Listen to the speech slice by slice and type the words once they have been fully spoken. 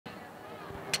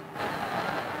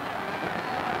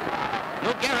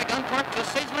Lou Gehrig uncorks a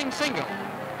sizzling single.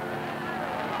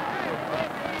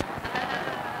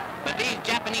 But these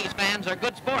Japanese fans are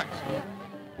good sports.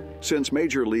 Since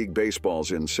Major League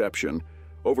Baseball's inception,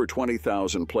 over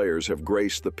 20,000 players have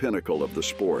graced the pinnacle of the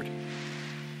sport.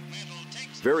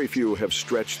 Very few have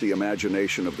stretched the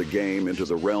imagination of the game into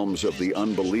the realms of the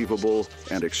unbelievable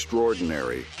and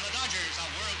extraordinary.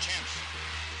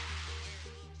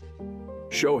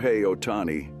 Shohei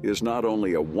Ohtani is not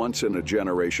only a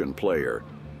once-in-a-generation player,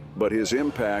 but his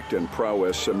impact and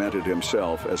prowess cemented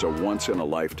himself as a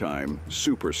once-in-a-lifetime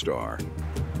superstar.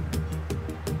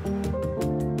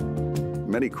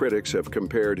 Many critics have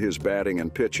compared his batting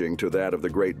and pitching to that of the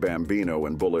great Bambino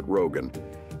and Bullet Rogan,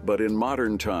 but in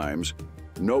modern times,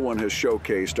 no one has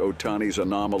showcased Ohtani's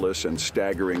anomalous and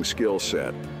staggering skill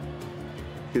set.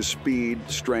 His speed,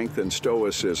 strength, and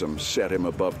stoicism set him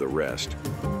above the rest.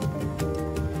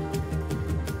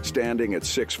 Standing at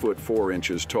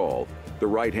 6'4" tall, the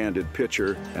right-handed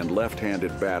pitcher and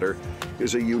left-handed batter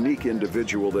is a unique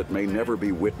individual that may never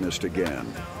be witnessed again.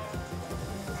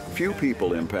 Few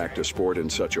people impact a sport in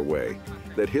such a way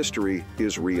that history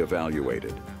is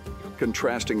reevaluated,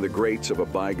 contrasting the greats of a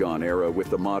bygone era with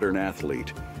the modern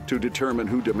athlete to determine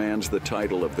who demands the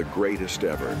title of the greatest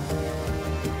ever.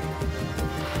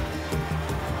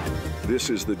 This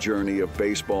is the journey of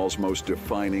baseball's most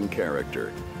defining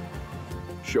character,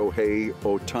 Shohei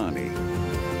Ohtani.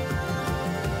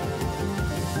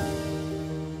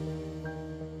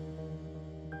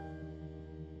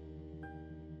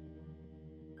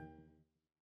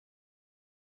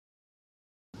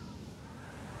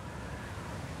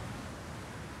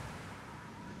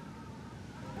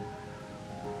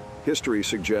 History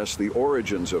suggests the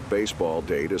origins of baseball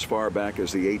date as far back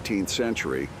as the 18th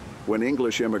century, when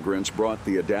English immigrants brought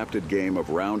the adapted game of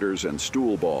rounders and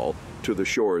stool ball to the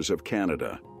shores of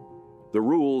Canada. The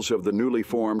rules of the newly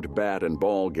formed bat and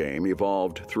ball game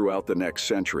evolved throughout the next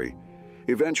century,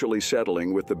 eventually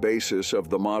settling with the basis of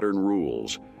the modern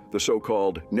rules, the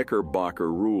so-called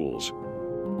Knickerbocker rules.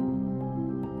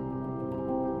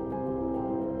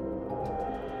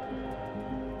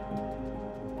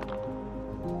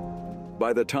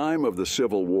 By the time of the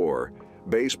Civil War,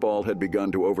 baseball had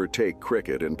begun to overtake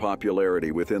cricket in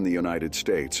popularity within the United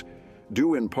States,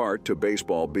 due in part to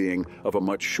baseball being of a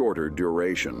much shorter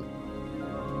duration.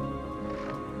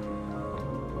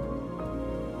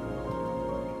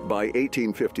 By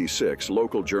 1856,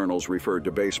 local journals referred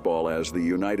to baseball as the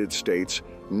United States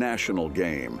national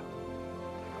game.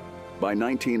 By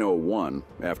 1901,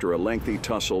 after a lengthy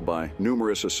tussle by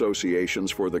numerous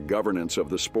associations for the governance of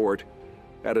the sport,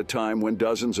 at a time when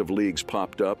dozens of leagues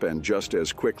popped up and just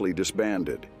as quickly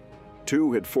disbanded,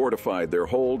 two had fortified their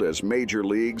hold as major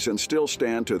leagues and still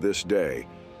stand to this day,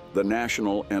 the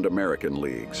National and American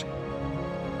Leagues.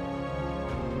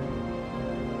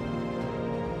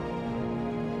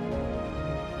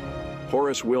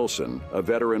 Horace Wilson, a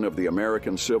veteran of the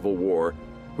American Civil War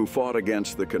who fought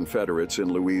against the Confederates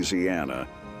in Louisiana,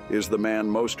 is the man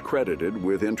most credited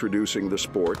with introducing the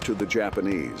sport to the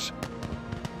Japanese.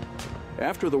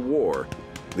 After the war,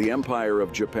 the Empire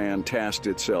of Japan tasked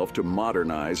itself to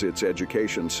modernize its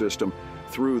education system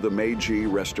through the Meiji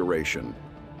Restoration.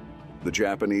 The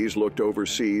Japanese looked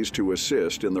overseas to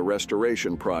assist in the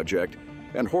restoration project,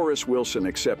 and Horace Wilson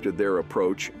accepted their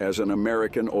approach as an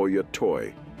American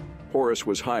oyatoi. Horace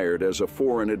was hired as a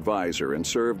foreign advisor and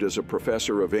served as a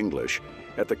professor of English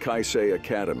at the Keisei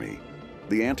Academy,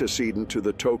 the antecedent to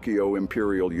the Tokyo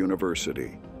Imperial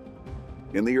University.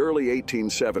 In the early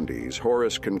 1870s,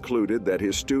 Horace concluded that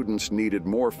his students needed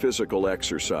more physical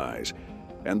exercise,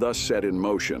 and thus set in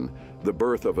motion the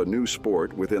birth of a new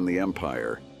sport within the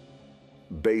empire: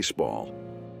 baseball.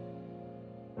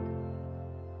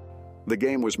 The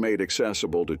game was made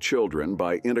accessible to children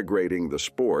by integrating the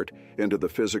sport into the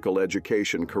physical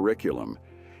education curriculum,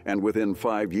 and within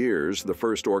 5 years, the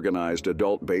first organized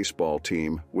adult baseball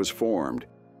team was formed.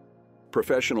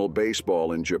 Professional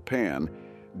baseball in Japan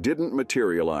didn't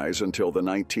materialize until the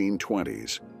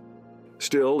 1920s.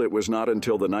 Still, it was not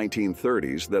until the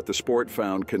 1930s that the sport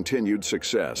found continued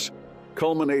success,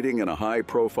 culminating in a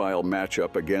high-profile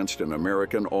matchup against an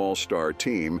American all-star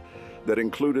team that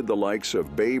included the likes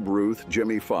of Babe Ruth,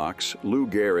 Jimmy Fox, Lou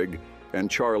Gehrig, and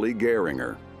Charlie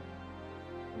Gehringer.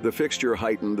 The fixture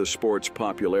heightened the sport's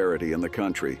popularity in the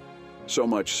country, so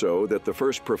much so that the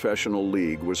first professional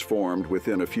league was formed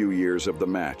within a few years of the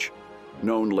match,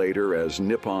 known later as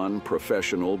Nippon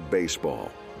Professional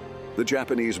Baseball. The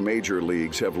Japanese major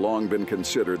leagues have long been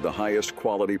considered the highest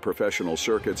quality professional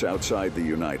circuits outside the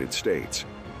United States.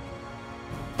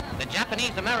 The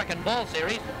Japanese-American Ball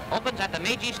Series opens at the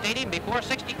Meiji Stadium before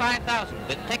 65,000,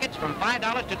 with tickets from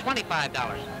 $5 to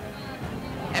 $25.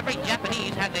 Every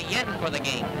Japanese has a yen for the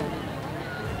game.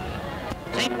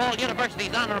 St. Paul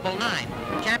University's Honorable Nine,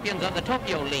 champions of the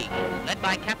Tokyo League, led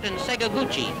by Captain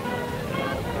Segaguchi.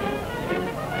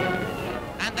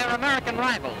 And their American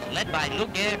rivals, led by Lou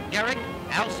Gehrig,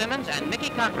 Al Simmons, and Mickey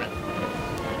Cochran.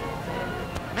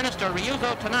 Minister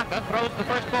Ryuzo Tanaka throws the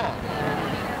first ball.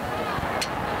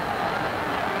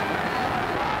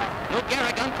 Lou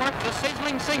Gehrig uncorks a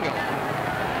sizzling single.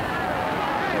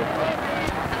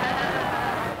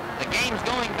 The game's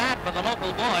going bad for the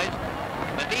local boys,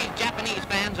 but these Japanese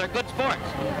fans are good sports.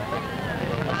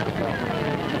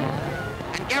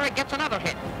 And Gehrig gets another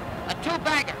hit, a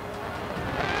two-bagger.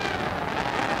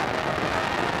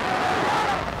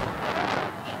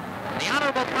 The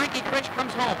Honorable Frankie Frisch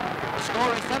comes home. The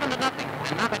score is 7-0,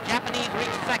 and now the Japanese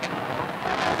reach second.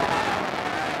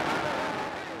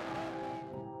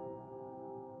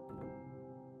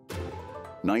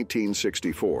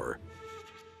 (1964).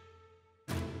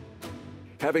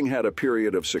 Having had a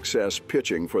period of success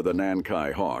pitching for the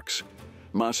Nankai Hawks,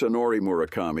 Masanori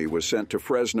Murakami was sent to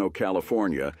Fresno,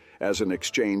 California as an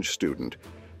exchange student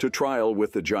to trial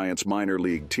with the Giants minor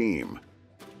league team.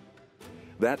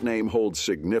 That name holds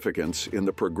significance in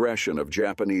the progression of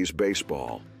Japanese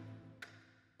baseball.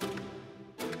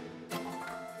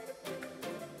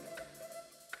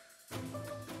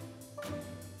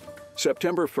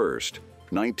 September 1st,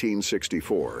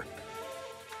 1964.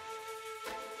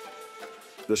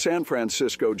 The San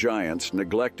Francisco Giants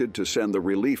neglected to send the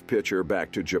relief pitcher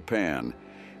back to Japan,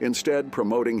 instead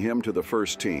promoting him to the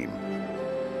first team.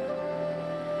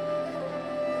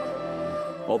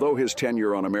 Although his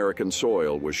tenure on American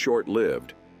soil was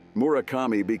short-lived,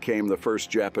 Murakami became the first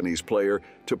Japanese player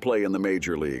to play in the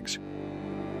major leagues.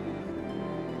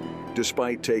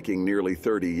 Despite taking nearly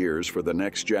 30 years for the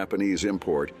next Japanese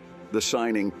import, the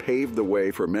signing paved the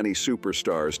way for many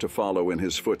superstars to follow in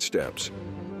his footsteps.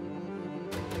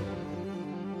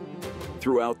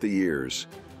 Throughout the years,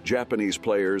 Japanese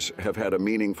players have had a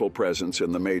meaningful presence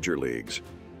in the major leagues.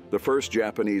 The first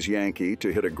Japanese Yankee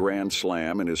to hit a grand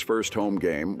slam in his first home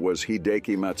game was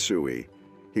Hideki Matsui.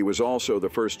 He was also the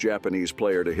first Japanese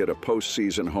player to hit a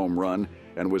postseason home run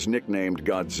and was nicknamed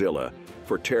Godzilla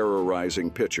for terrorizing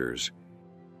pitchers.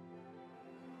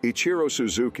 Ichiro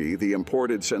Suzuki, the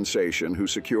imported sensation who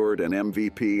secured an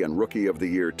MVP and Rookie of the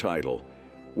Year title,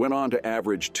 went on to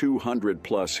average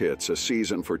 200-plus hits a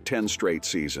season for 10 straight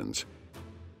seasons.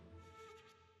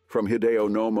 From Hideo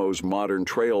Nomo's modern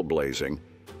trailblazing,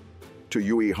 to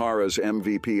Uehara's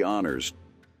MVP honors,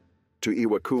 to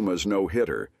Iwakuma's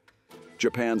no-hitter,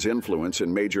 Japan's influence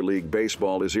in Major League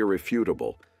Baseball is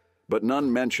irrefutable, but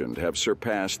none mentioned have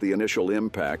surpassed the initial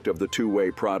impact of the two-way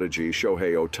prodigy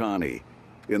Shohei Ohtani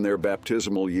in their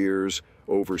baptismal years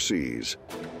overseas.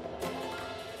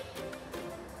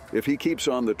 If he keeps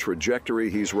on the trajectory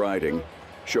he's riding,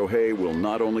 Shohei will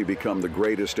not only become the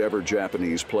greatest ever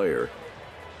Japanese player,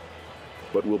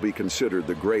 but will be considered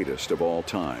the greatest of all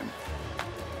time.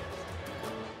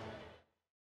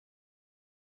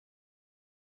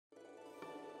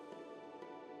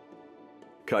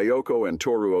 Kyoko and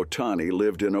Toru Ohtani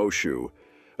lived in Oshu,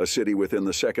 a city within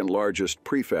the second-largest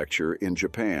prefecture in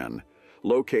Japan,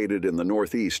 located in the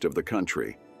northeast of the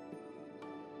country.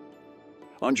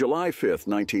 On July 5,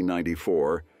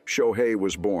 1994, Shohei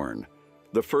was born,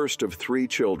 the first of 3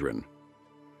 children.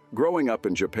 Growing up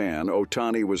in Japan,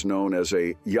 Ohtani was known as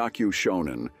a Yaku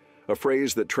Shonen, a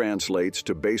phrase that translates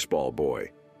to baseball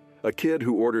boy, a kid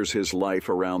who orders his life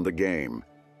around the game.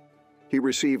 He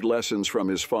received lessons from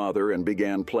his father and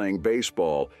began playing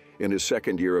baseball in his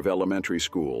second year of elementary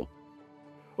school.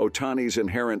 Ohtani's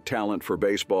inherent talent for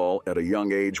baseball at a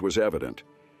young age was evident.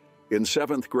 In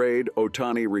 7th grade,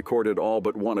 Ohtani recorded all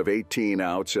but one of 18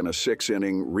 outs in a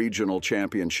 6-inning regional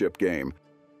championship game.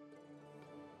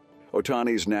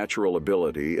 Ohtani's natural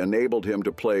ability enabled him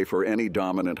to play for any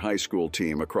dominant high school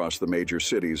team across the major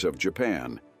cities of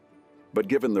Japan. But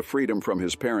given the freedom from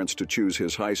his parents to choose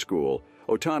his high school,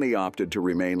 Ohtani opted to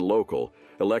remain local,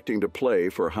 electing to play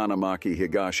for Hanamaki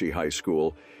Higashi High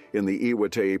School in the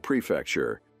Iwate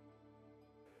Prefecture.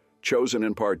 Chosen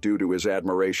in part due to his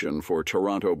admiration for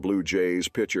Toronto Blue Jays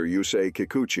pitcher Yusei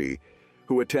Kikuchi,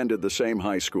 who attended the same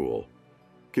high school.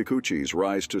 Kikuchi's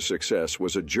rise to success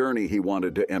was a journey he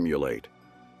wanted to emulate.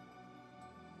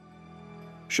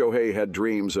 Shohei had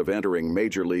dreams of entering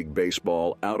Major League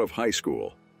Baseball out of high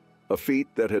school, a feat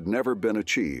that had never been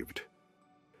achieved.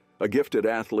 A gifted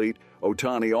athlete,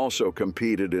 Ohtani also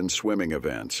competed in swimming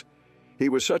events. He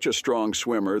was such a strong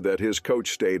swimmer that his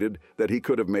coach stated that he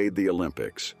could have made the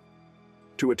Olympics.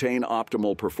 To attain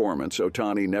optimal performance,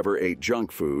 Ohtani never ate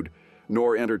junk food,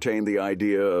 nor entertained the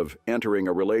idea of entering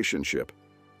a relationship,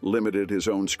 limited his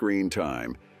own screen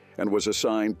time, and was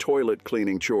assigned toilet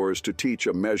cleaning chores to teach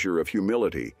a measure of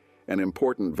humility, an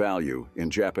important value in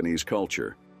Japanese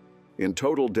culture. In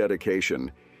total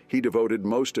dedication, he devoted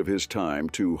most of his time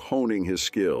to honing his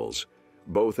skills,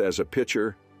 both as a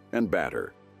pitcher and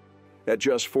batter. At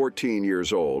just 14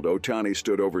 years old, Ohtani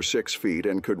stood over 6 feet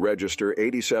and could register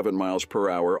 87 miles per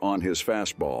hour on his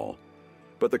fastball.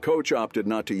 But the coach opted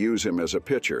not to use him as a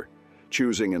pitcher,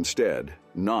 choosing instead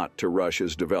not to rush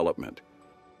his development.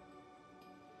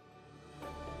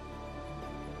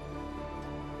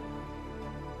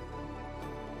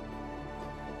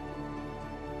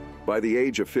 By the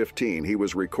age of 15, he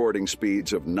was recording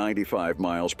speeds of 95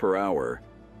 miles per hour.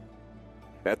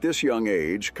 At this young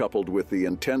age, coupled with the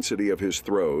intensity of his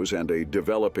throws and a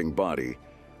developing body,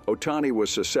 Ohtani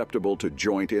was susceptible to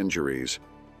joint injuries.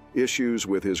 Issues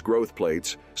with his growth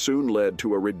plates soon led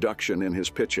to a reduction in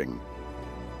his pitching.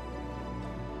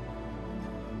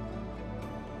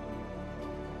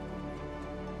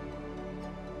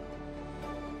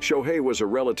 Shohei was a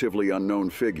relatively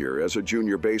unknown figure as a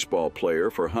junior baseball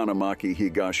player for Hanamaki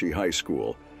Higashi High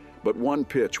School, but one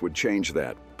pitch would change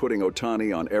that, putting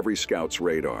Ohtani on every scout's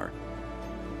radar.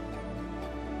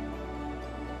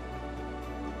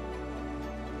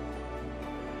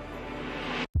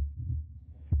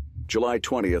 July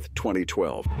 20th,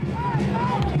 2012.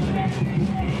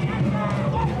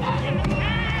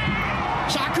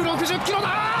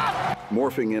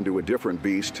 Morphing into a different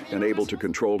beast and able to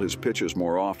control his pitches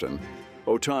more often,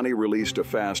 Ohtani released a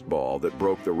fastball that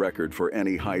broke the record for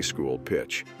any high school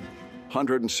pitch.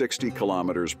 160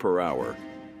 kilometers per hour,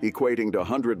 equating to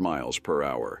 100 miles per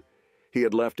hour. He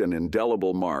had left an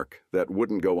indelible mark that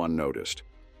wouldn't go unnoticed.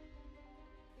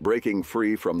 Breaking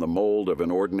free from the mold of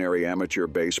an ordinary amateur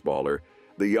baseballer,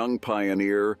 the young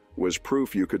pioneer was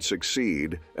proof you could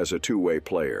succeed as a two-way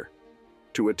player.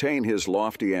 To attain his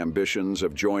lofty ambitions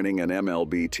of joining an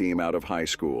MLB team out of high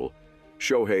school,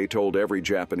 Shohei told every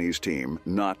Japanese team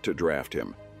not to draft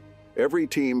him. Every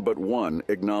team but one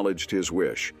acknowledged his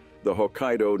wish, the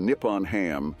Hokkaido Nippon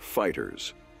Ham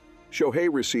Fighters. Shohei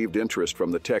received interest from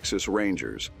the Texas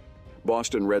Rangers,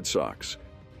 Boston Red Sox,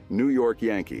 New York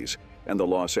Yankees, and the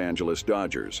Los Angeles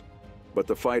Dodgers. But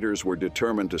the Fighters were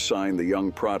determined to sign the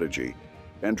young prodigy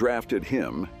and drafted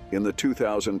him in the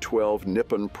 2012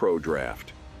 Nippon Pro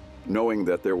Draft. Knowing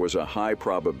that there was a high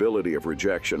probability of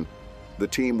rejection, the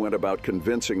team went about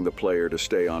convincing the player to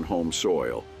stay on home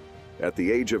soil. At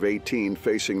the age of 18,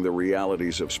 facing the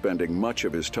realities of spending much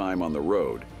of his time on the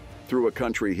road, through a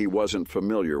country he wasn't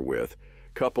familiar with,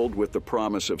 coupled with the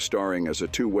promise of starring as a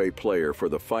two-way player for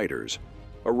the Fighters,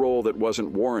 a role that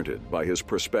wasn't warranted by his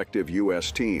prospective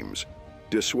U.S. teams,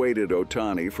 dissuaded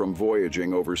Ohtani from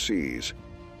voyaging overseas.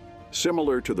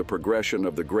 Similar to the progression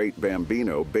of the great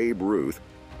Bambino Babe Ruth,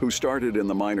 who started in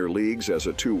the minor leagues as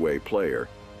a two-way player,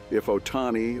 if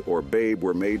Ohtani or Babe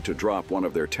were made to drop one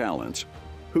of their talents,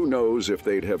 who knows if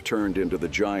they'd have turned into the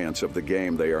giants of the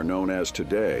game they are known as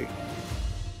today.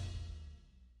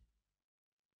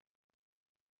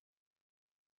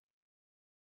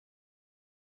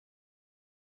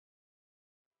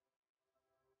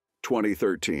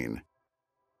 (2013)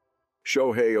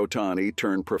 Shohei Ohtani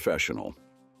turned professional.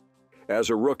 As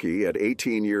a rookie at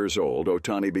 18 years old,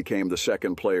 Ohtani became the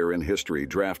second player in history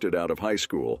drafted out of high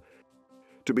school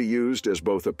to be used as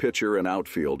both a pitcher and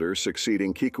outfielder,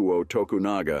 succeeding Kikuo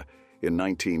Tokunaga in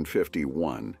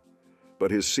 1951.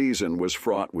 But his season was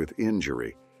fraught with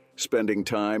injury, spending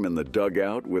time in the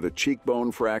dugout with a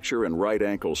cheekbone fracture and right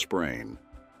ankle sprain.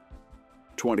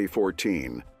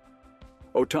 2014.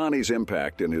 Ohtani's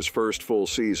impact in his first full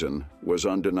season was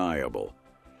undeniable.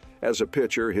 As a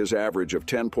pitcher, his average of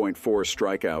 10.4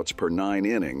 strikeouts per 9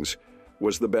 innings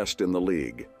was the best in the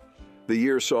league. The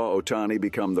year saw Ohtani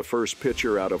become the first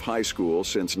pitcher out of high school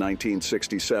since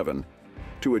 1967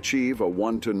 to achieve a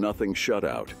 1-0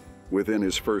 shutout within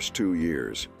his first 2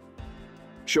 years.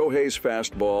 Shohei's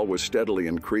fastball was steadily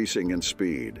increasing in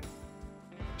speed.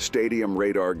 Stadium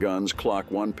radar guns clock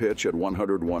one pitch at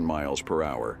 101 miles per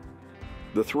hour.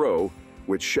 The throw,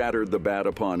 which shattered the bat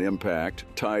upon impact,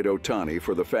 tied Ohtani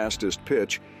for the fastest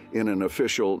pitch in an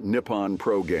official Nippon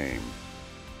Pro game,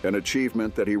 an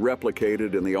achievement that he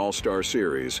replicated in the All-Star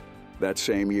Series that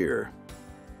same year.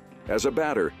 As a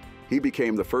batter, he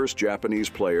became the first Japanese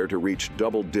player to reach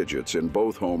double digits in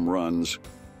both home runs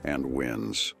and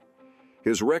wins.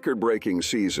 His record-breaking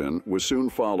season was soon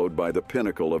followed by the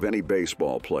pinnacle of any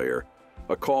baseball player,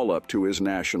 a call-up to his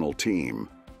national team.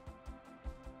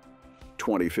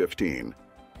 2015.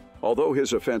 Although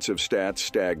his offensive stats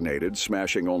stagnated,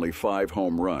 smashing only 5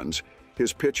 home runs,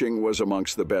 his pitching was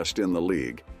amongst the best in the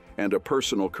league, and a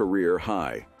personal career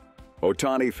high.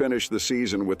 Ohtani finished the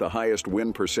season with the highest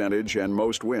win percentage and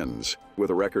most wins,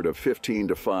 with a record of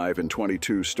 15-5 in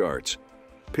 22 starts.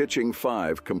 Pitching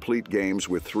 5 complete games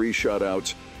with 3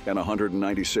 shutouts and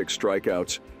 196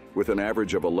 strikeouts, with an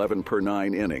average of 11 per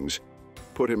 9 innings,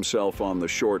 put himself on the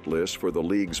short list for the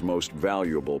league's most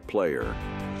valuable player.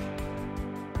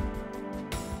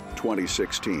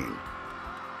 2016.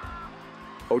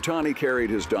 Ohtani carried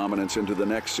his dominance into the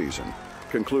next season,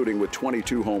 concluding with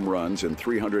 22 home runs in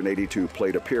 382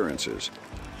 plate appearances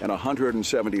and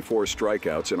 174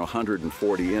 strikeouts in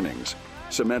 140 innings,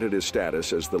 cemented his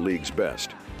status as the league's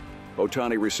best.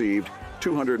 Ohtani received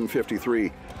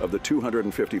 253 of the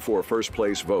 254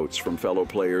 first-place votes from fellow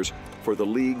players for the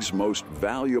league's Most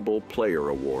Valuable Player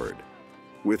award.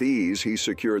 With ease, he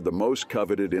secured the most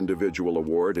coveted individual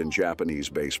award in Japanese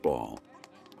baseball.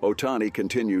 Ohtani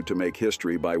continued to make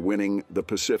history by winning the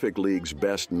Pacific League's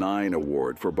Best 9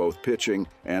 award for both pitching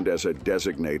and as a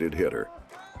designated hitter.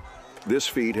 This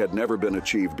feat had never been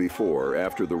achieved before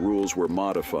after the rules were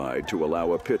modified to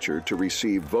allow a pitcher to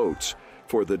receive votes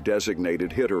for the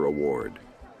designated hitter award,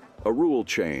 a rule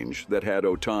change that had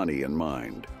Ohtani in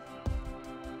mind.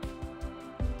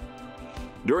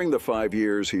 During the 5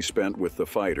 years he spent with the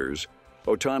Fighters,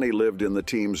 Ohtani lived in the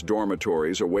team's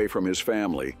dormitories away from his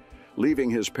family, leaving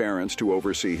his parents to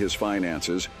oversee his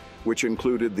finances, which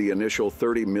included the initial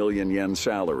 30 million yen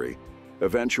salary,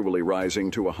 eventually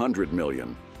rising to 100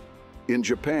 million. In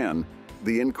Japan,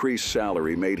 the increased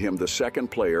salary made him the second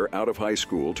player out of high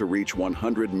school to reach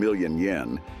 100 million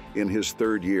yen in his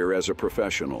 3rd year as a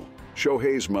professional.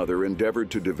 Shohei's mother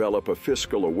endeavored to develop a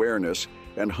fiscal awareness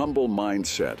and humble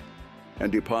mindset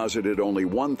and deposited only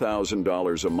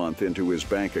 $1,000 a month into his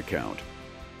bank account,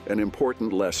 an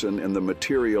important lesson in the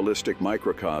materialistic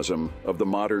microcosm of the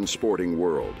modern sporting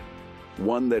world,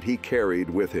 one that he carried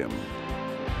with him.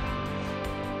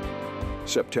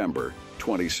 September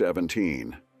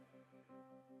 2017.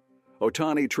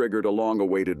 Ohtani triggered a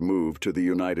long-awaited move to the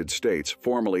United States,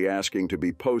 formally asking to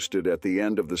be posted at the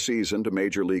end of the season to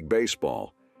Major League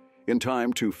Baseball, in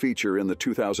time to feature in the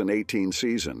 2018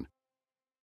 season.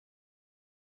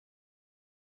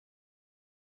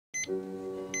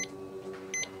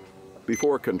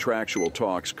 Before contractual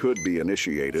talks could be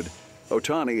initiated,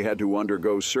 Ohtani had to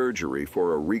undergo surgery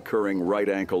for a recurring right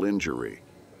ankle injury,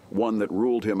 one that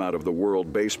ruled him out of the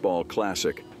World Baseball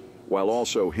Classic, while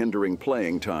also hindering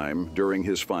playing time during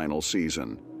his final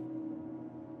season.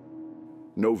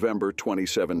 November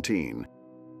 2017.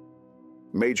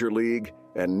 Major League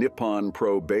and Nippon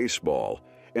Pro Baseball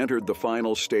entered the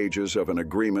final stages of an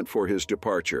agreement for his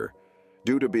departure.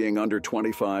 Due to being under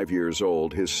 25 years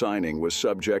old, his signing was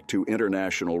subject to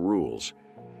international rules,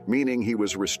 meaning he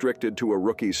was restricted to a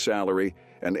rookie's salary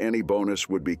and any bonus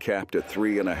would be capped at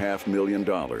 $3.5 million.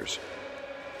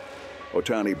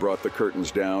 Ohtani brought the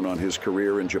curtains down on his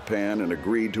career in Japan and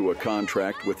agreed to a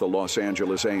contract with the Los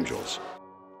Angeles Angels,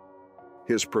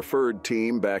 his preferred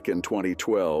team back in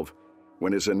 2012,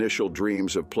 when his initial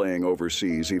dreams of playing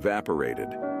overseas evaporated.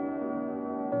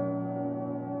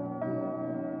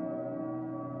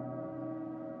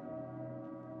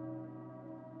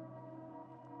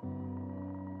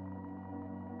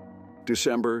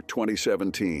 December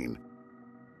 2017.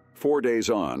 4 days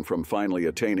on from finally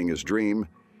attaining his dream,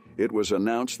 it was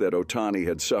announced that Ohtani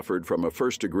had suffered from a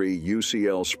first-degree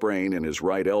UCL sprain in his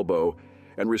right elbow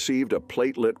and received a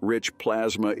platelet-rich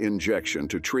plasma injection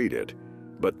to treat it.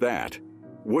 But that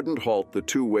wouldn't halt the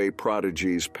two-way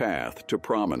prodigy's path to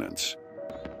prominence.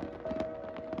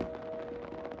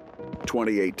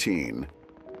 2018.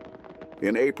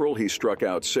 In April, he struck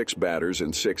out 6 batters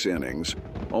in 6 innings,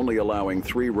 only allowing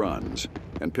 3 runs,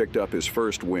 and picked up his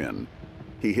first win.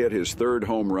 He hit his 3rd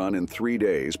home run in 3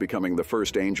 days, becoming the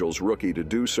first Angels rookie to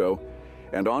do so,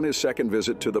 and on his second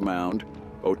visit to the mound,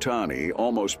 Ohtani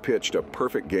almost pitched a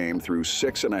perfect game through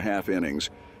 6.5 innings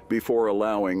before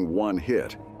allowing 1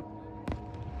 hit.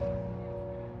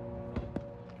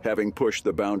 Having pushed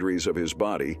the boundaries of his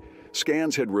body,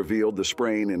 scans had revealed the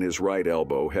sprain in his right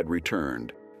elbow had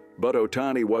returned. But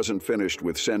Ohtani wasn't finished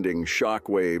with sending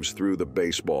shockwaves through the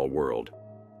baseball world.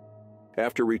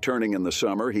 After returning in the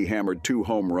summer, he hammered 2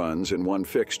 home runs in 1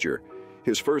 fixture,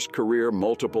 his first career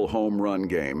multiple home run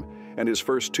game, and his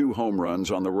first 2 home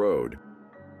runs on the road.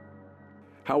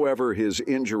 However, his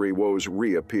injury woes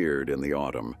reappeared in the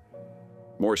autumn.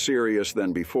 More serious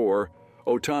than before,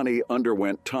 Ohtani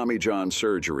underwent Tommy John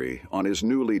surgery on his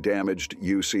newly damaged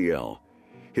UCL.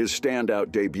 His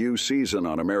standout debut season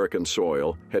on American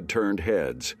soil had turned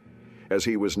heads, as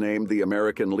he was named the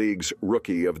American League's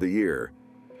Rookie of the Year.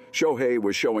 Shohei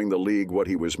was showing the league what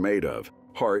he was made of: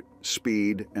 heart,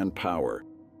 speed, and power.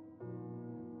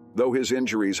 Though his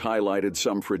injuries highlighted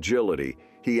some fragility,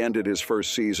 he ended his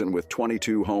first season with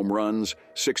 22 home runs,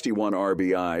 61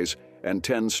 RBIs, and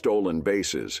 10 stolen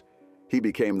bases. He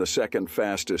became the second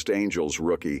fastest Angels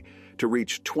rookie to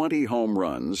reach 20 home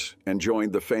runs and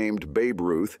joined the famed Babe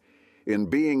Ruth in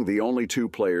being the only two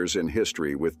players in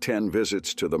history with 10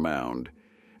 visits to the mound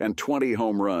and 20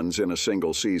 home runs in a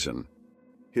single season.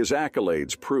 His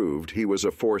accolades proved he was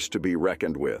a force to be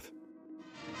reckoned with.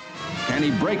 Can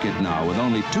he break it now with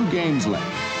only 2 games left?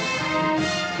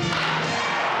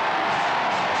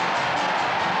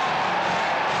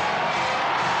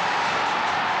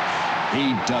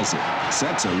 He does it.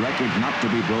 Sets a record not to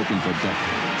be broken for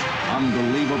decades.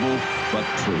 Unbelievable, but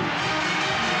true.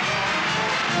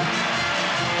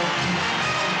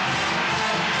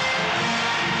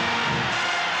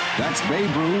 That's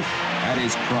Babe Ruth at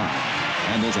his prime,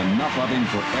 and there's enough of him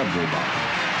for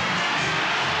everybody.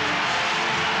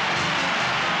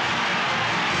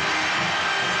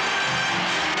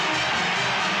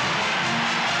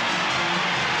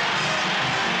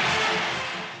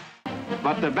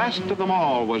 But the best of them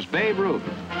all was Babe Ruth.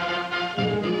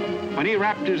 When he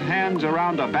wrapped his hands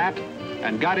around a bat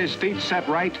and got his feet set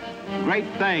right, great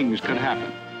things could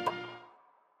happen.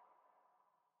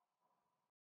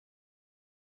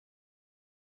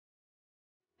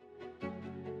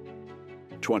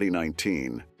 In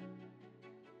 2019.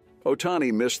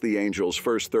 Ohtani missed the Angels'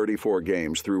 first 34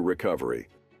 games through recovery.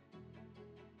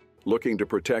 Looking to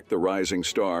protect the rising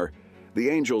star, the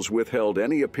Angels withheld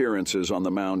any appearances on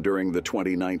the mound during the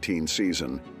 2019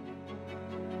 season.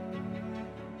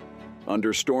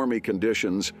 Under stormy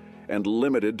conditions and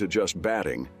limited to just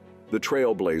batting, the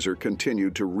Trailblazer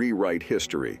continued to rewrite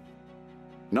history.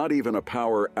 Not even a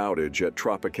power outage at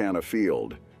Tropicana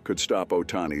Field could stop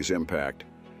Ohtani's impact.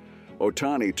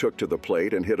 Ohtani took to the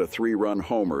plate and hit a 3-run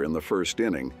homer in the first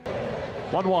inning.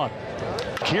 1-1.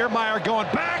 Kiermaier going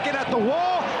back and at the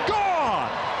wall, gone!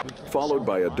 Followed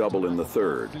by a double in the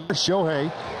third.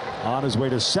 Shohei on his way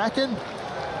to second.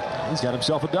 He's got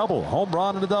himself a double. Home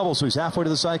run and a double, so he's halfway to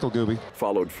the cycle, Gooby.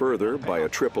 Followed further by a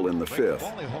triple in the fifth.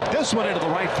 This one into the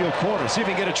right field corner. See if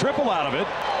he can get a triple out of it.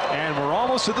 And we're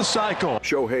almost to the cycle.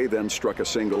 Shohei then struck a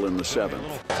single in the seventh.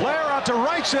 Flare out to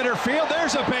right center field.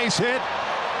 There's a base hit.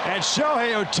 And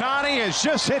Shohei Ohtani has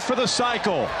just hit for the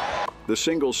cycle. The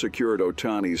single secured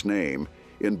Ohtani's name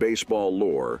in baseball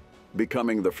lore,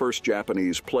 becoming the first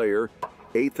Japanese player,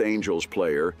 8th Angels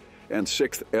player, and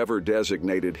 6th ever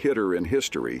designated hitter in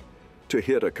history to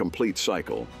hit a complete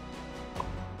cycle.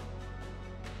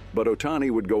 But Ohtani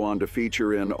would go on to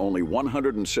feature in only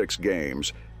 106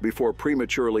 games before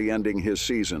prematurely ending his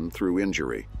season through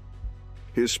injury.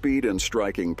 His speed and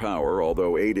striking power,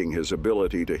 although aiding his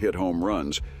ability to hit home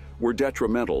runs, were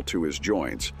detrimental to his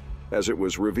joints, as it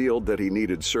was revealed that he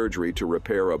needed surgery to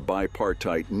repair a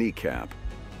bipartite kneecap.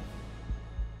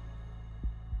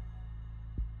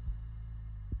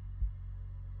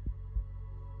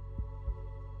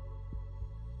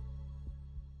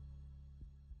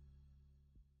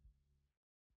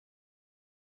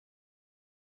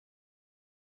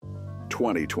 In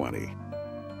 2020.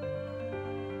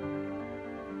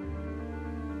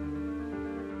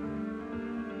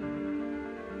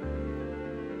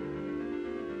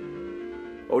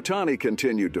 Ohtani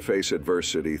continued to face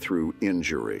adversity through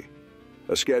injury.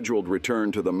 A scheduled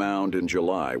return to the mound in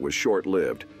July was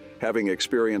short-lived, having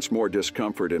experienced more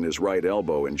discomfort in his right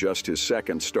elbow in just his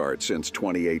second start since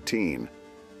 2018.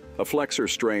 A flexor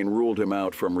strain ruled him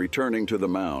out from returning to the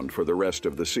mound for the rest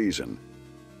of the season.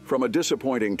 From a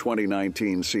disappointing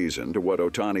 2019 season to what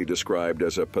Ohtani described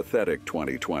as a pathetic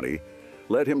 2020,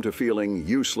 led him to feeling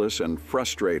useless and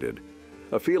frustrated,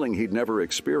 a feeling he'd never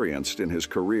experienced in his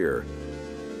career.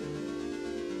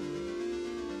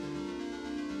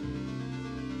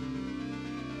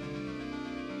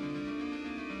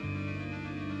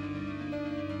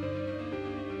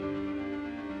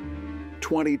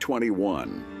 In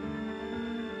 2021.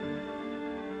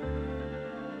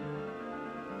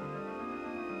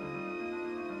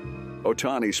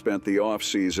 Ohtani spent the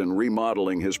offseason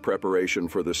remodeling his preparation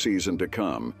for the season to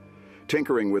come,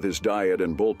 tinkering with his diet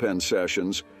and bullpen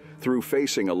sessions through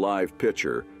facing a live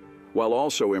pitcher, while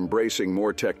also embracing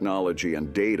more technology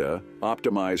and data,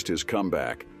 optimized his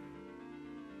comeback.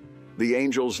 The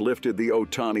Angels lifted the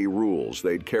Ohtani rules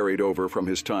they'd carried over from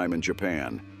his time in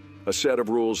Japan, a set of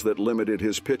rules that limited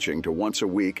his pitching to once a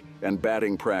week and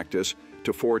batting practice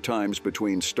to 4 times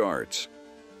between starts.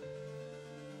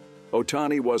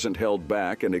 Ohtani wasn't held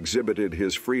back and exhibited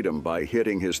his freedom by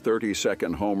hitting his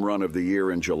 32nd home run of the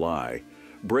year in July,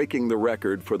 breaking the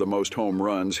record for the most home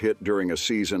runs hit during a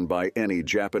season by any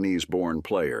Japanese-born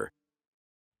player.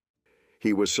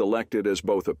 He was selected as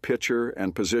both a pitcher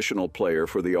and positional player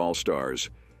for the All-Stars,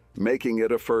 making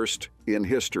it a first in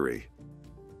history.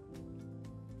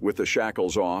 With the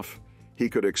shackles off, he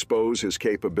could expose his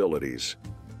capabilities.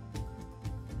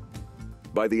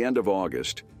 By the end of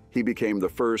August, he became the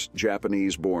first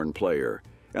Japanese-born player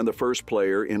and the first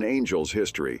player in Angels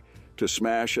history to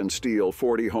smash and steal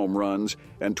 40 home runs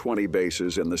and 20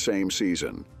 bases in the same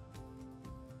season.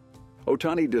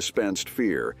 Ohtani dispensed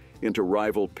fear into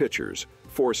rival pitchers,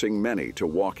 forcing many to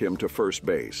walk him to first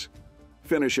base.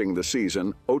 Finishing the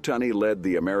season, Ohtani led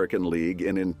the American League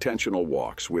in intentional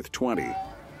walks with 20,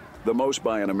 the most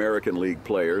by an American League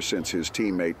player since his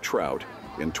teammate Trout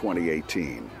in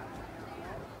 2018.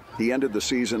 He ended the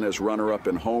season as runner-up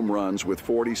in home runs with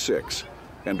 46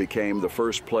 and became the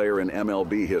first player in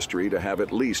MLB history to have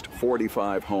at least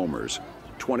 45 homers,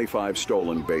 25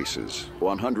 stolen bases,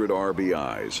 100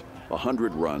 RBIs,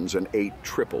 100 runs, and 8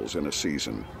 triples in a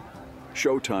season.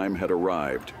 Showtime had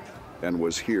arrived and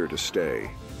was here to stay.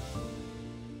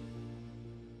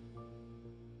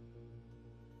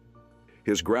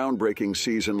 His groundbreaking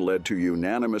season led to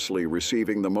unanimously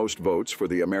receiving the most votes for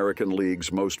the American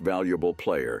League's most valuable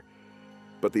player.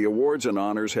 But the awards and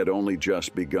honors had only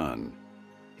just begun.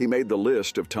 He made the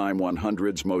list of Time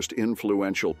 100's most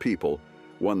influential people,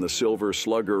 won the Silver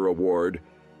Slugger Award,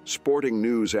 Sporting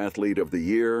News Athlete of the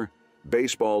Year,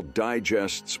 Baseball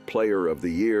Digest's Player of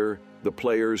the Year, the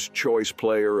Players' Choice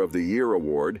Player of the Year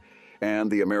Award,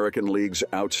 and the American League's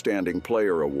Outstanding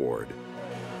Player Award.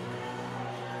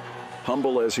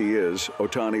 Humble as he is,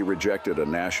 Ohtani rejected a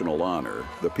national honor,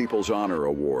 the People's Honor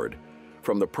Award,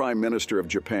 from the Prime Minister of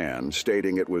Japan,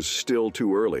 stating it was still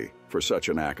too early for such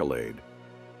an accolade.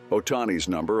 Ohtani's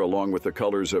number, along with the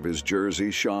colors of his jersey,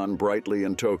 shone brightly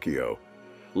in Tokyo,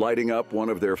 lighting up one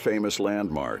of their famous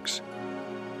landmarks.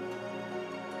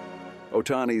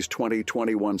 Ohtani's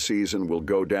 2021 season will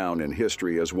go down in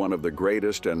history as one of the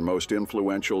greatest and most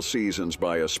influential seasons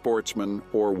by a sportsman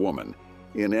or woman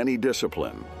in any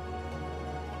discipline.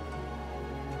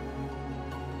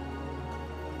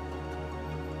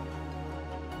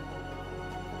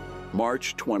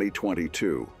 March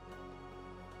 2022.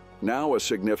 Now a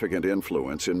significant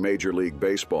influence in Major League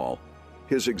Baseball,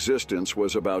 his existence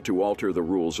was about to alter the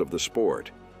rules of the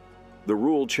sport. The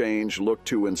rule change looked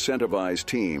to incentivize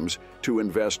teams to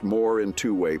invest more in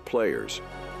two-way players.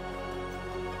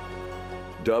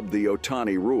 Dubbed the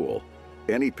Ohtani rule,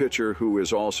 any pitcher who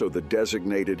is also the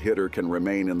designated hitter can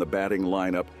remain in the batting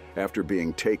lineup after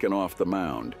being taken off the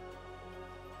mound.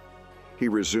 He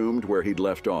resumed where he'd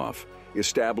left off,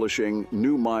 establishing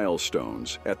new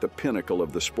milestones at the pinnacle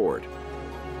of the sport.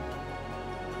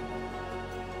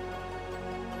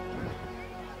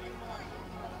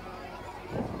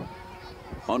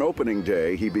 On opening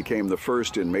day, he became the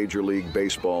first in Major League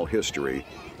Baseball history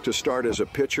to start as a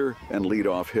pitcher and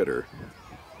leadoff hitter.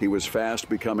 He was fast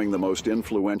becoming the most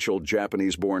influential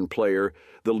Japanese-born player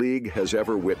the league has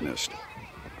ever witnessed.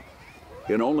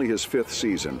 In only his 5th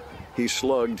season, he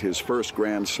slugged his first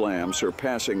Grand Slam,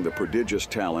 surpassing the prodigious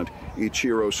talent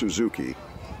Ichiro Suzuki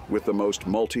with the most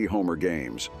multi-homer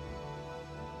games.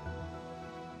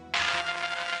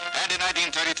 And in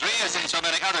 1933, as in so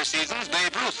many other seasons,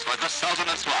 Babe Ruth was the Sultan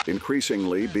of Swat.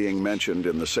 Increasingly being mentioned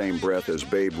in the same breath as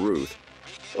Babe Ruth,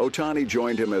 Ohtani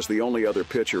joined him as the only other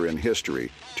pitcher in history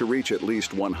to reach at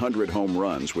least 100 home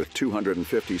runs with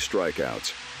 250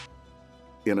 strikeouts.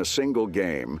 In a single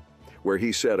game, where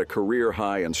he set a career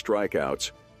high in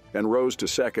strikeouts and rose to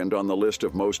second on the list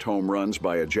of most home runs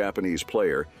by a Japanese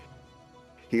player,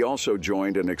 he also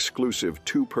joined an exclusive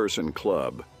 2-person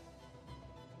club.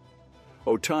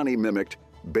 Ohtani mimicked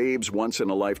Babe's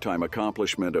once-in-a-lifetime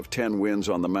accomplishment of 10 wins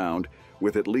on the mound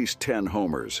with at least 10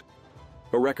 homers,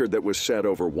 a record that was set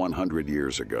over 100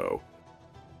 years ago.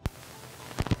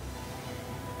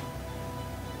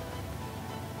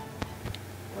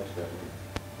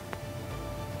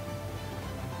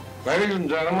 Ladies and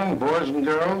gentlemen, boys and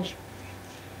girls,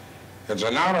 it's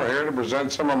an honor here to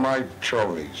present some of my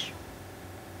trophies.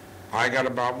 I got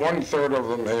about 1/3 of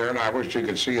them here, and I wish you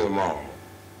could see them all.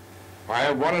 I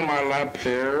have one in my lap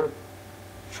here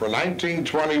for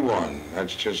 1921.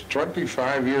 That's just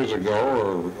 25 years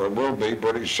ago, or will be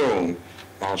pretty soon.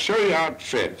 I'll show you how it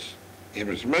fits. It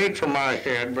was made for my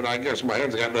head, but I guess my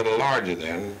head's got a little larger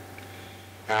then.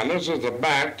 And this is the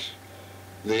bat,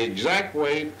 the exact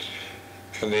weight,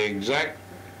 and the exact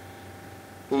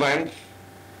length,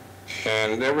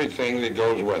 and everything that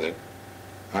goes with it.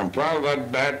 I'm proud of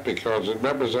that bat because it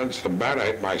represents the bat I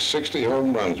hit my 60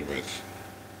 home runs with.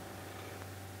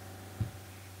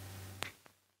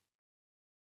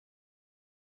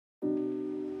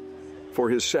 For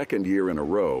his second year in a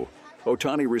row,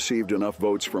 Ohtani received enough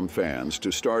votes from fans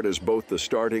to start as both the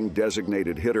starting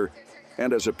designated hitter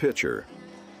and as a pitcher.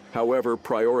 However,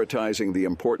 prioritizing the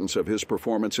importance of his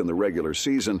performance in the regular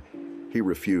season, he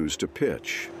refused to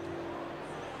pitch.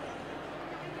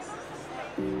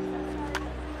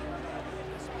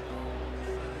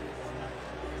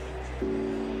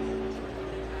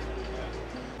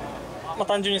まあ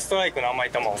単純にストライクの甘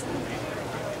い球を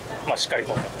しっかり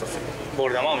コンタクトする、ボー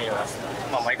ル球を見逃す、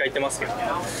毎回言ってますけど、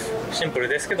シンプル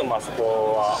ですけど、そ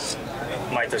こは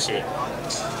毎年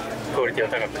クオリティを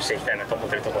高くしていきたいなと思っ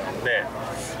ているところなので、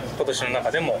今年の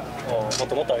中でももっ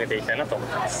ともっと上げていきたいなと思っ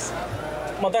ています。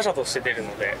打者として出る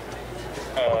ので、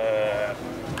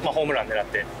ホームラン狙っ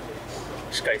て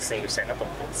しっかりスイングしたいなと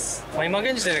思っています。今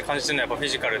現時点で感じてるのはやっぱフィ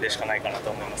ジカルでしかないかなと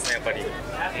思いますね。やっぱり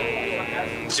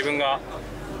自分が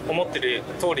思ってる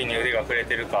通りに腕が振れ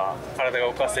てるか、体が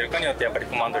動かせてるかによってやっぱり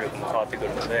コマンド力も変わってく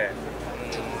るので、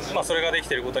それができ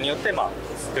てることによって、よ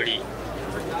り、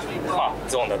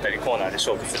ゾーンだったりコーナーで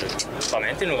勝負する場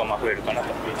面っていうのが増えるかな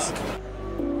と思います。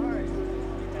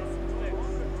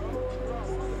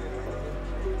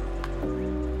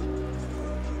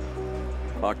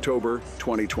October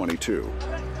 2022.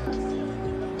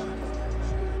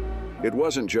 It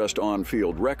wasn't just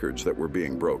on-field records that were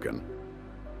being broken.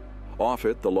 Off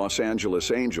it, the Los Angeles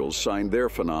Angels signed their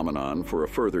phenomenon for a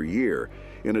further year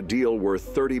in a deal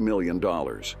worth $30 million.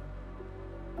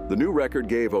 The new record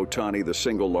gave Ohtani the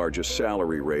single largest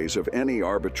salary raise of any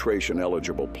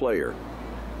arbitration-eligible player.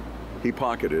 He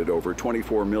pocketed over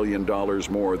 $24 million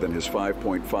more than his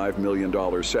 $5.5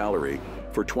 million salary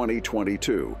for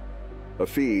 2022, a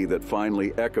fee that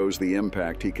finally echoes the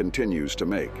impact he continues to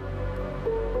make.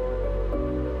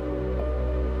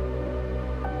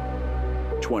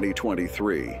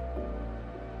 2023.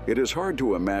 It is hard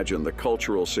to imagine the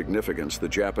cultural significance the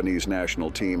Japanese national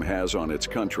team has on its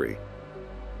country.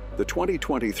 The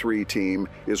 2023 team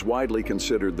is widely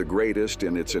considered the greatest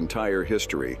in its entire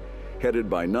history, headed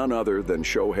by none other than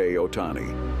Shohei Ohtani.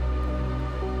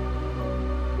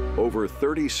 Over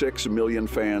 36 million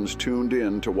fans tuned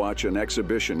in to watch an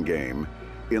exhibition game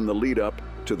in the lead-up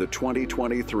to the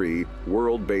 2023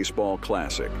 World Baseball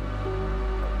Classic.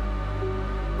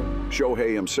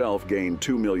 Shohei himself gained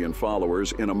 2 million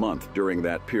followers in a month during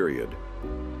that period.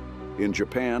 In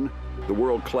Japan, the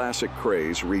World Classic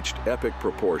craze reached epic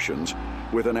proportions,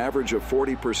 with an average of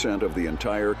 40% of the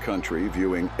entire country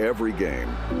viewing every game.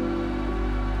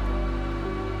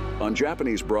 On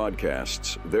Japanese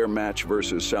broadcasts, their match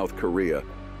versus South Korea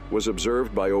was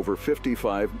observed by over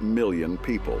 55 million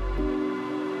people.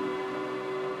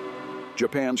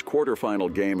 Japan's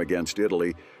quarterfinal game against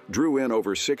Italy drew in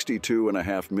over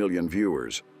 62.5 million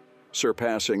viewers,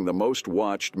 surpassing the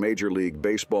most-watched Major League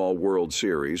Baseball World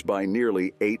Series by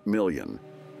nearly 8 million.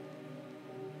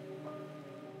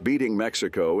 Beating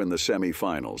Mexico in the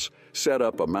semifinals set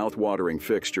up a mouth-watering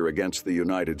fixture against the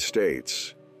United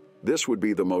States. This would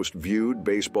be the most viewed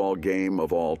baseball game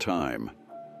of all time.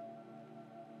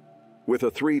 With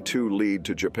a 3-2 lead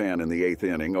to Japan in the 8th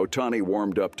inning, Ohtani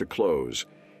warmed up to close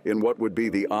in what would be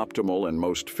the optimal and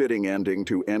most fitting ending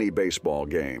to any baseball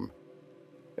game.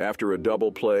 After a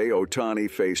double play, Ohtani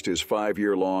faced his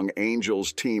 5-year-long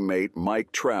Angels teammate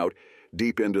Mike Trout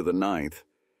deep into the 9th.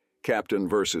 Captain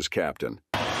versus captain.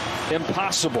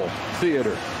 Impossible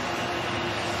theater.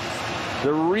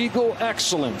 The regal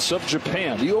excellence of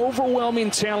Japan, the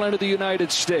overwhelming talent of the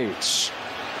United States.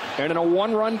 And in a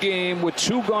one-run game with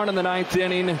 2 gone in the 9th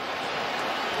inning,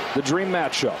 the dream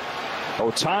matchup.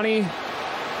 Ohtani,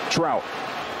 Trout,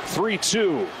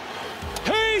 3-2.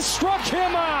 He struck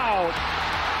him out!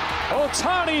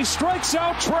 Ohtani strikes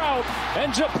out Trout,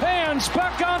 and Japan's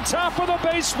back on top of the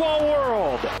baseball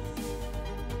world.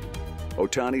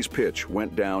 Ohtani's pitch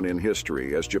went down in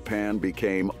history as Japan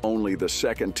became only the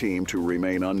second team to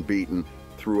remain unbeaten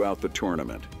throughout the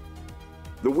tournament.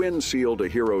 The win sealed a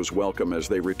hero's welcome as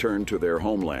they returned to their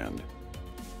homeland.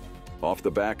 Off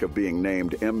the back of being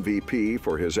named MVP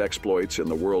for his exploits in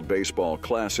the World Baseball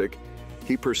Classic,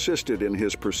 he persisted in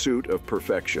his pursuit of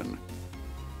perfection.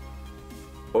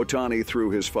 Ohtani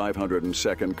threw his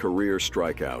 502nd career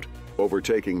strikeout,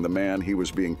 overtaking the man he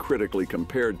was being critically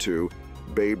compared to,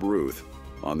 Babe Ruth,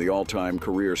 on the all-time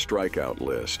career strikeout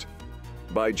list.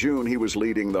 By June, he was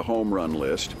leading the home run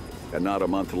list, and not a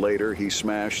month later, he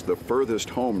smashed the furthest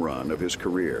home run of his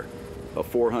career, a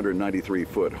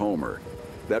 493-foot homer.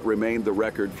 That remained the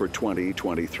record for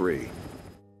 2023.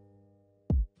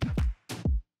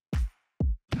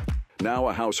 Now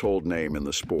a household name in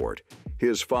the sport,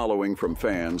 his following from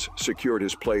fans secured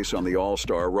his place on the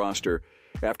All-Star roster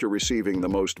after receiving the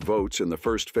most votes in the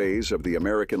first phase of the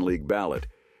American League ballot,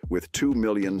 with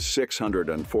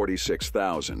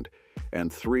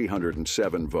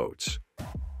 2,646,307 votes,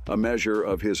 a measure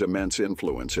of his immense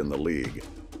influence in the league.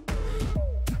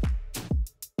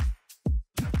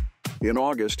 In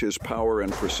August, his power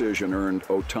and precision earned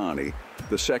Ohtani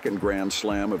the second Grand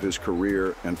Slam of his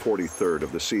career and 43rd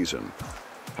of the season.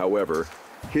 However,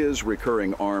 his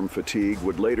recurring arm fatigue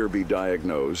would later be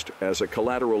diagnosed as a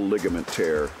collateral ligament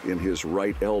tear in his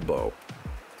right elbow.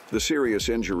 The serious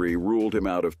injury ruled him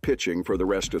out of pitching for the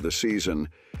rest of the season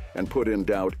and put in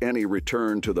doubt any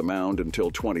return to the mound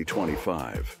until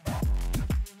 2025.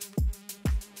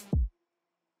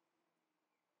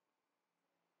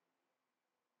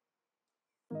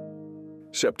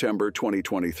 September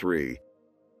 2023.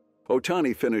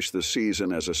 Ohtani finished the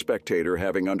season as a spectator,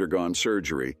 having undergone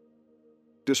surgery.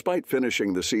 Despite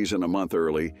finishing the season a month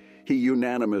early, he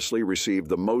unanimously received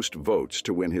the most votes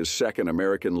to win his second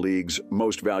American League's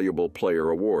Most Valuable Player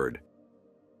award.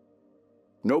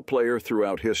 No player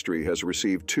throughout history has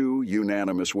received 2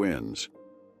 unanimous wins.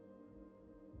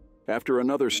 After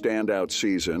another standout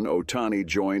season, Ohtani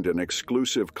joined an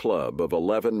exclusive club of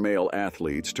 11 male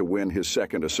athletes to win his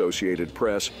second Associated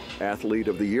Press Athlete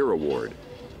of the Year award.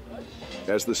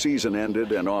 As the season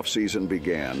ended and off-season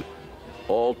began,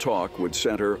 all talk would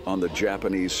center on the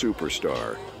Japanese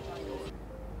superstar.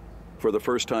 For the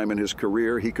first time in his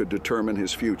career, he could determine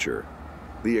his future.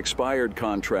 The expired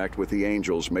contract with the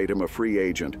Angels made him a free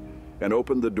agent and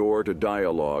opened the door to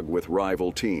dialogue with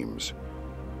rival teams.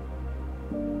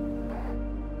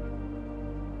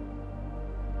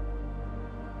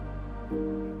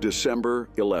 December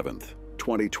 11th,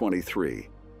 2023.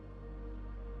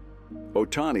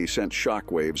 Ohtani sent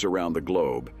shockwaves around the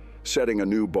globe, setting a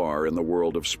new bar in the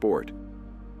world of sport.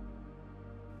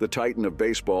 The Titan of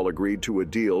baseball agreed to a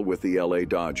deal with the LA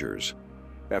Dodgers.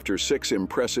 After 6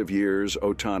 impressive years,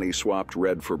 Ohtani swapped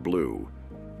red for blue,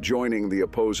 joining the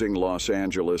opposing Los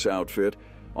Angeles outfit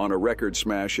on a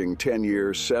record-smashing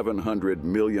 10-year, $700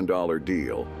 million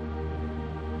deal.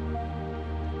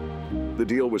 The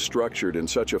deal was structured in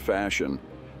such a fashion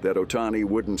that Ohtani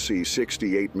wouldn't see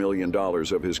 $68 million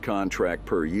of his contract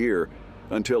per year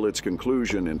until its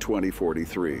conclusion in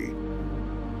 2043.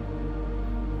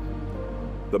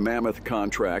 The mammoth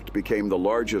contract became the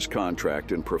largest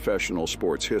contract in professional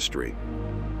sports history.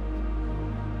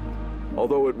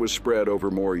 Although it was spread over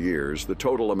more years, the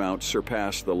total amount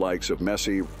surpassed the likes of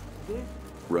Messi,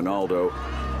 Ronaldo,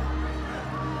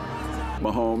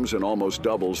 Mahomes, and almost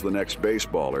doubles the next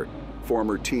baseballer,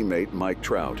 former teammate Mike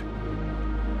Trout.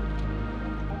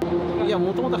 いや、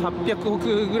もともと800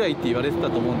億ぐらいって言われてた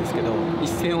と思うんですけど、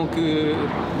1000億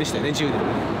でしたよね、10年で。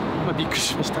まあ、びっくり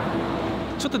しました。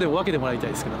ちょっとでも分けてもらいた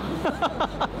いですけど。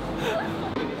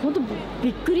本当び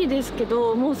っくりですけ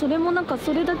ど、もうそれもなんか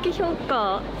それだけ評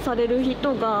価される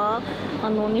人が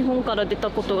日本から出た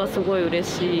ことがすごい嬉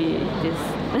しいです。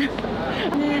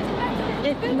ね、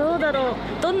どうだろう、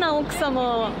どんな奥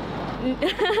様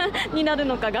になる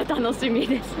のかが楽しみ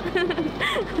です。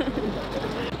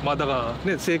まあだか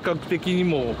らね、性格的に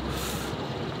も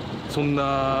そん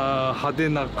な派手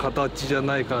な形じゃ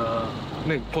ないか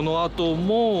らね、この後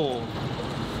も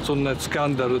そんなスキャ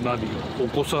ンダルなりを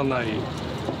起こさないっ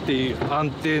ていう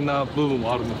安定な部分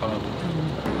もあるのかなと。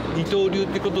二刀流っ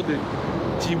てことで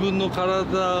自分の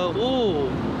体を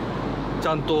ち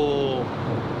ゃんと、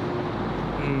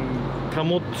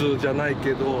保つじゃない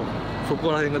けど、そ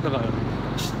こら辺がだから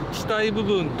したい部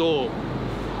分と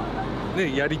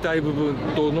ね、やりたい部分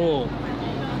との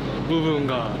部分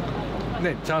が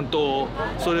ね、ちゃんと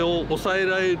それを抑え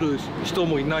られる人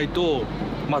もいないと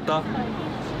また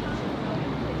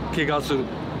怪我する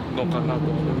のかなと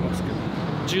思いますけど、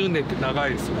10年って長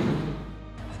いですよね。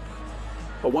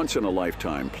A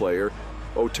once-in-a-lifetime player,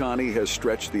 Ohtani has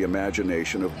stretched the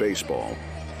imagination of baseball,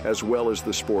 as well as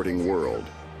the sporting world.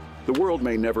 The world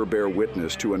may never bear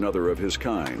witness to another of his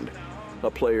kind,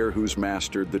 a player who's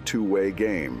mastered the two-way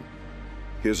game.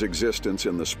 His existence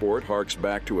in the sport harks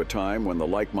back to a time when the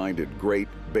like-minded great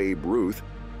Babe Ruth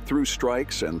threw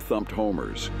strikes and thumped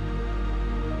homers.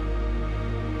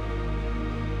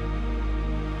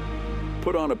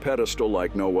 Put on a pedestal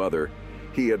like no other,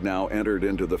 he had now entered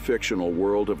into the fictional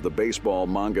world of the baseball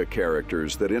manga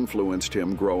characters that influenced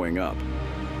him growing up.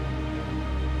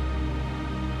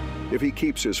 If he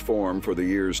keeps his form for the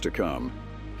years to come,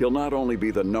 he'll not only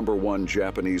be the #1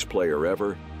 Japanese player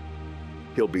ever,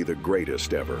 he'll be the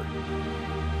greatest ever.